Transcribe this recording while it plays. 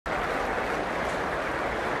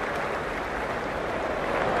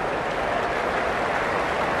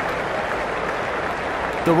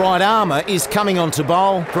The right armour is coming on to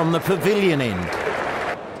bowl from the pavilion end.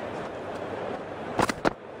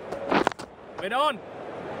 Wait on.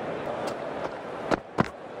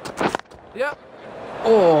 Yep.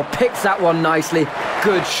 Oh, picks that one nicely.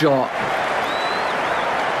 Good shot.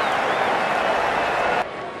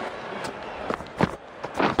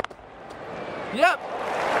 Yep.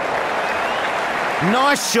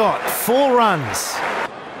 Nice shot, 4 runs.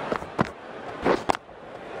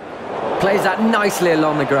 Plays that nicely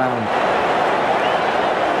along the ground.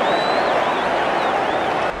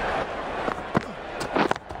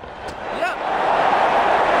 Yep.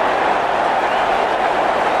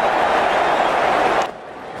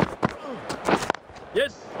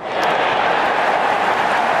 Yes.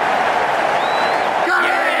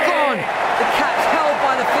 Gone! The catch held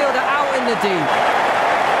by the fielder out in the deep.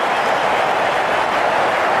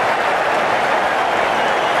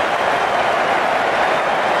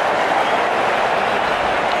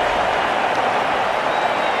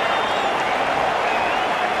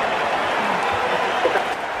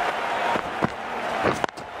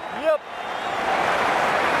 Yep.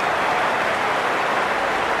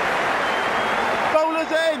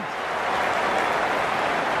 Bowler's end.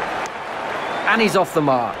 And he's off the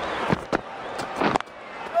mark.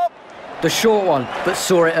 Up. The short one, but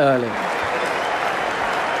saw it early.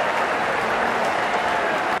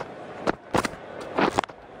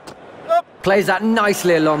 Up. Plays that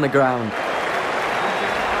nicely along the ground.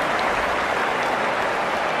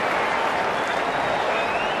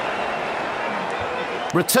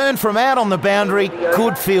 Return from out on the boundary,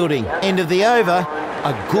 good fielding. End of the over,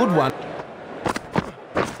 a good one.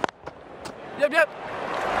 Yep, yep.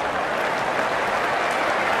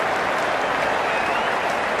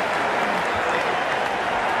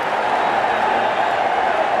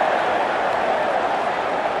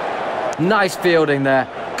 Nice fielding there.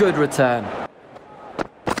 Good return.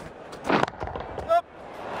 Up.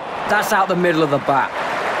 That's out the middle of the bat.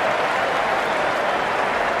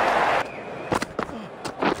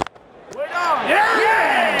 Wait on.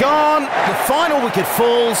 Yeah. Gone, the final wicket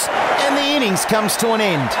falls, and the innings comes to an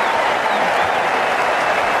end.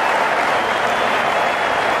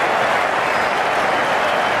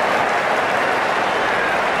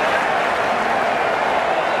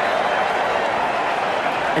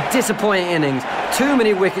 A disappointing innings, too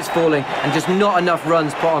many wickets falling and just not enough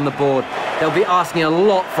runs put on the board. They'll be asking a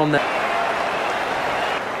lot from them.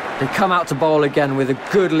 They come out to bowl again with a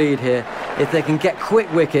good lead here. If they can get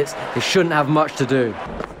quick wickets, they shouldn't have much to do.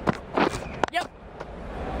 Yep.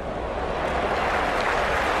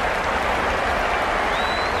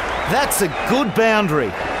 That's a good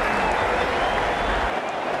boundary.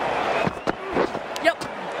 Yep.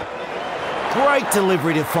 Great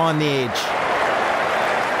delivery to find the edge.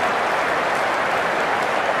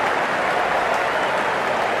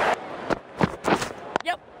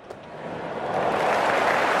 Yep.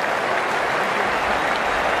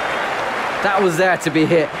 That was there to be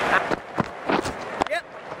hit. Yep.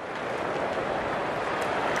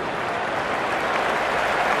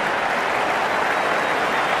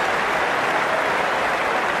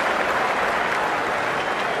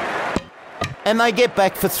 And they get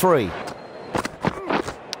back for 3.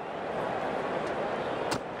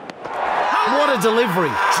 What a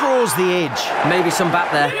delivery, draws the edge. Maybe some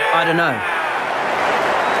bat there, I don't know.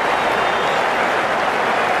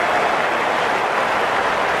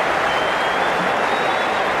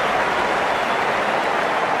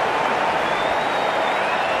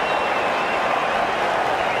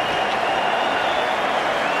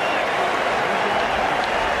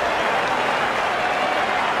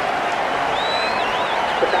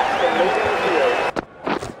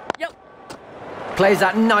 Yep. Plays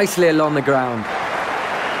that nicely along the ground.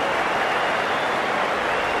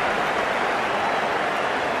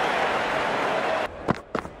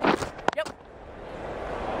 Yep.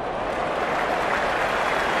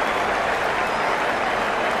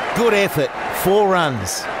 Good effort, 4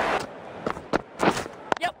 runs.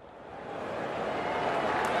 Yep.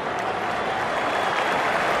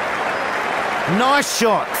 Nice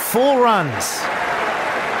shot, 4 runs.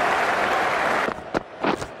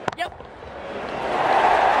 Yep.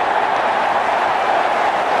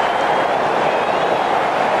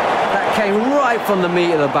 That came right from the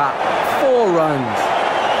meat of the bat. 4 runs.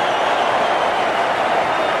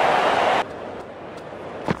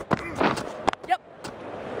 Yep.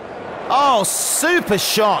 Oh, super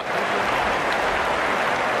shot.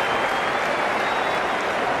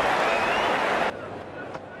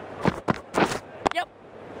 Yep.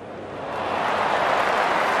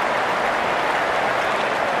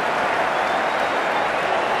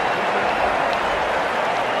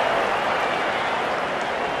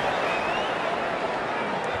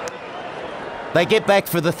 They get back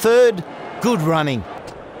for the third. Good running.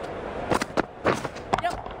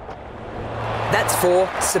 Yep. That's 4.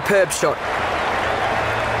 Superb shot.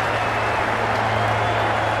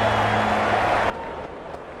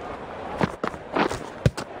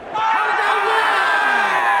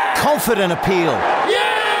 Confident appeal.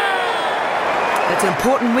 That's an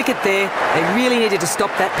important wicket there. They really needed to stop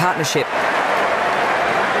that partnership.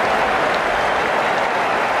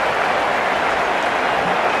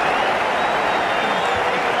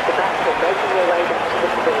 The batsmen making their way back to the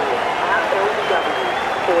pavilion. RLW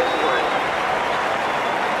 41.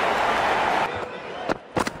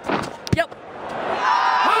 Yep.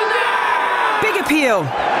 Big appeal.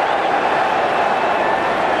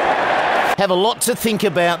 Have a lot to think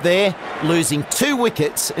about there, losing 2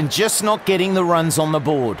 wickets and just not getting the runs on the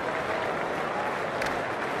board.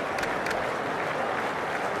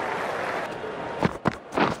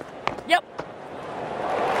 Yep.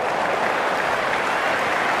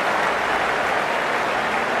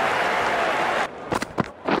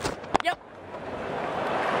 Yep.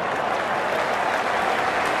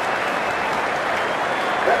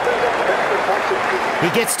 He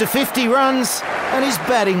gets to 50 runs and he's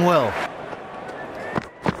batting well.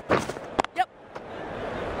 Yep.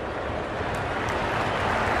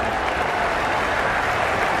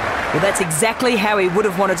 Well, that's exactly how he would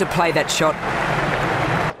have wanted to play that shot.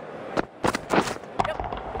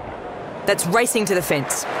 Yep. That's racing to the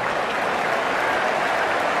fence.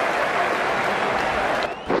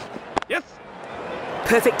 Yes.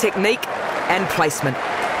 Perfect technique and placement.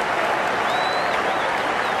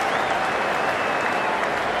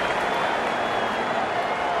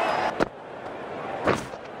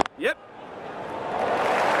 Yep.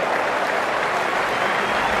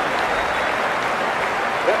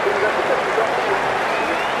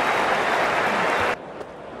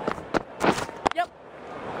 Yep.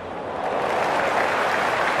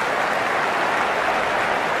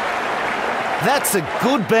 That's a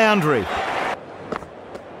good boundary.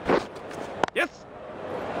 Yes.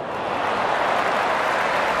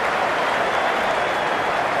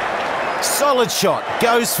 Solid shot,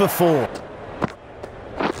 goes for 4.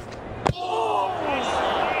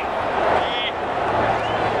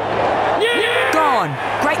 Gone.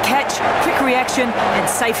 Great catch, quick reaction, and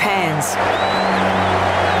safe hands.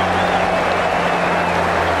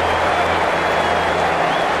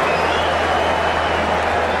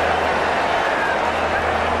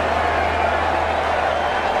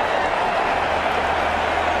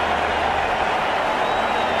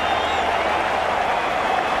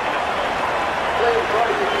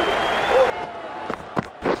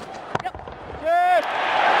 Yep.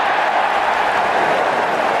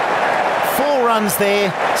 4 runs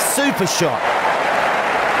there, super shot.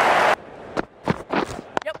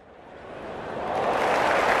 Yep.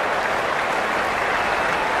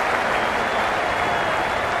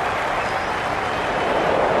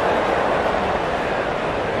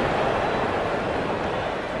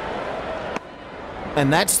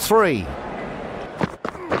 And that's 3.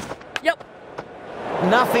 Yep.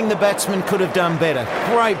 Nothing the batsman could have done better.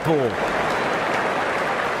 Great ball.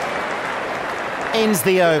 Ends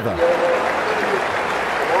the over.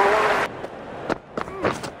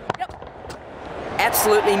 Yep.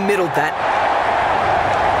 Absolutely middled that.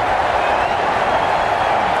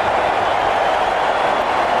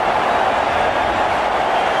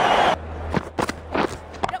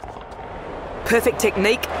 Yep. Perfect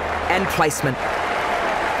technique and placement.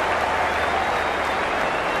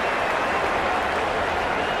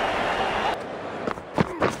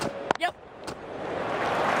 Yep.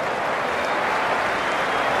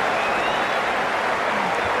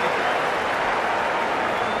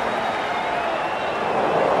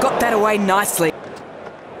 Got that away nicely.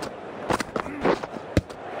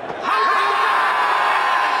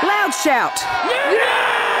 Loud shout.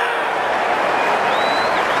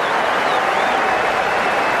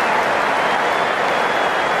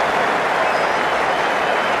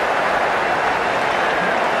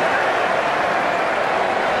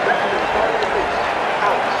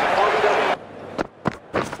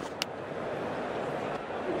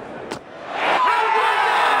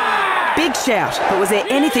 Big shout, but was there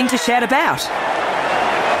anything to shout about?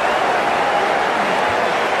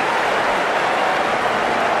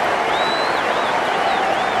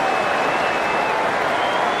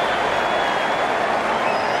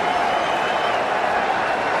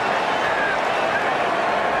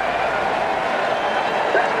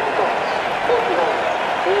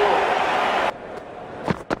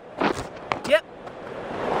 Yep.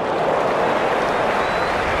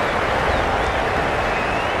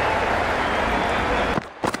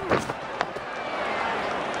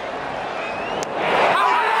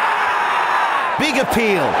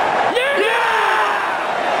 appeal.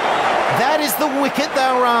 That is the wicket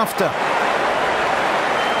they were after.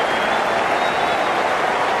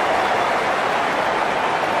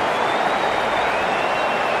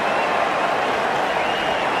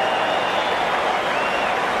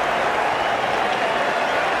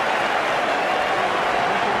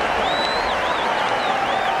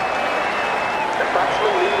 The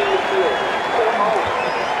batsman leading the field. 4 out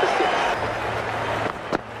for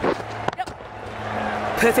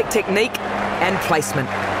 6. Perfect technique and placement.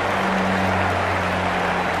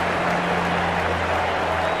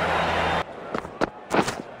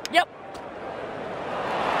 Yep.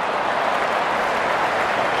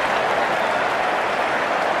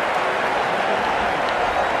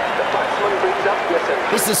 The batsman brings up the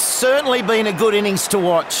century. This has certainly been a good innings to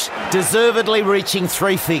watch, deservedly reaching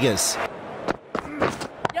 3 figures.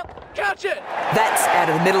 Yep. Catch it. That's out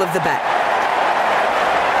of the middle of the bat.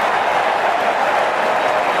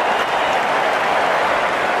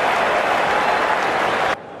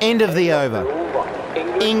 End of the over.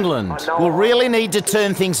 England will really need to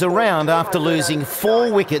turn things around after losing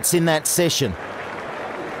 4 wickets in that session.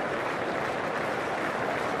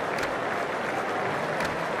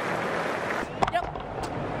 Yep.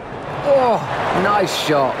 Oh, nice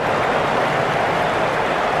shot.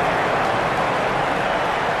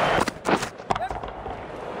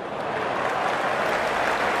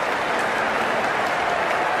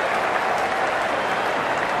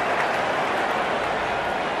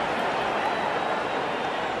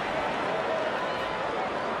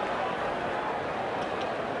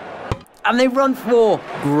 And they run 4.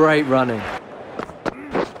 Great running.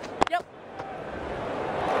 Yep.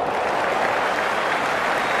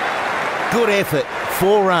 Good effort,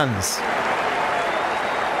 4 runs.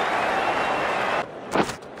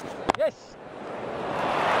 Yes.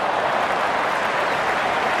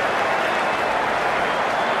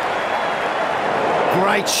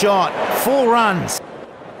 Great shot, 4 runs.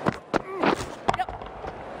 Yep.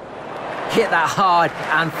 Hit that hard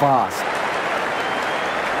and fast.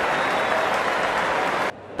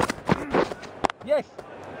 Yes.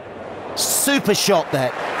 Super shot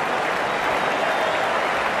that.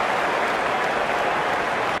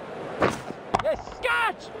 Yes.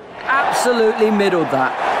 Catch. Absolutely middled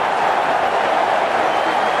that.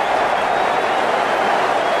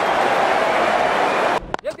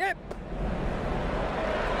 Yep. Yep.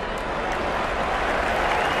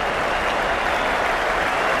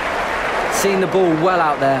 Seeing the ball well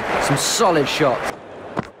out there. Some solid shots.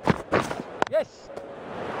 Yes.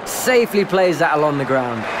 Safely plays that along the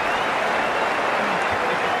ground.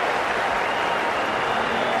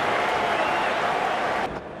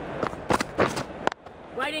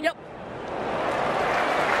 Waiting up.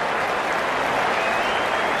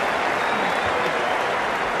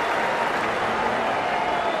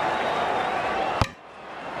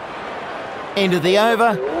 End of the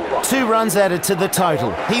over. 2 runs added to the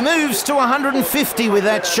total. He moves to 150 with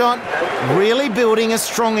that shot, really building a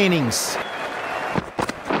strong innings.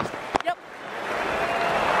 Yep.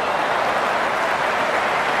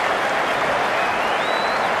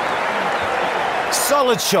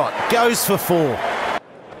 Solid shot, goes for 4.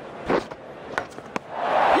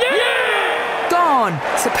 Gone.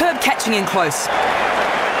 Superb catching in close.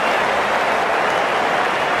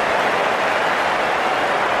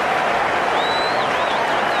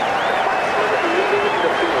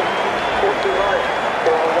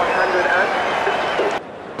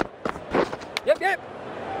 Yep. Yep.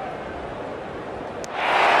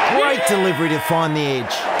 Great delivery to find the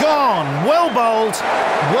edge. Gone, well bowled,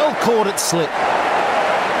 well caught at slip.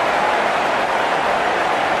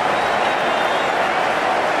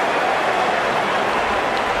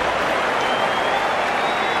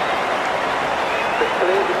 The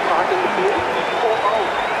player departing the field. 4 out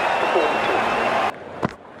for 42.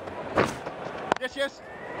 Yes. Yes.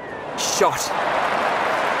 Shot.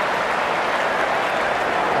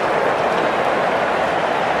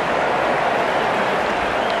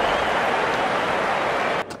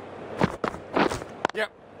 Yep.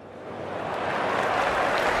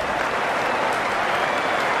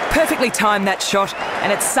 Perfectly timed that shot,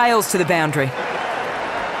 and it sails to the boundary.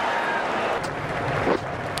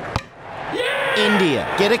 India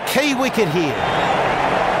get a key wicket here.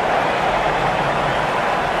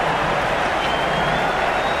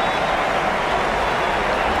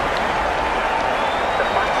 The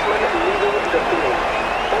batsman leading the field.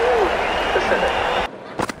 4 for 7.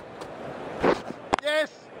 Yes.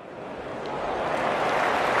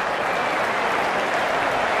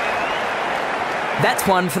 That's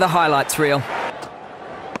one for the highlights reel.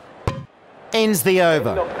 Ends the over.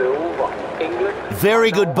 Of the over. England.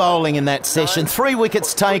 Very good bowling in that session. 3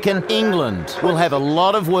 wickets taken. England will have a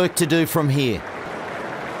lot of work to do from here.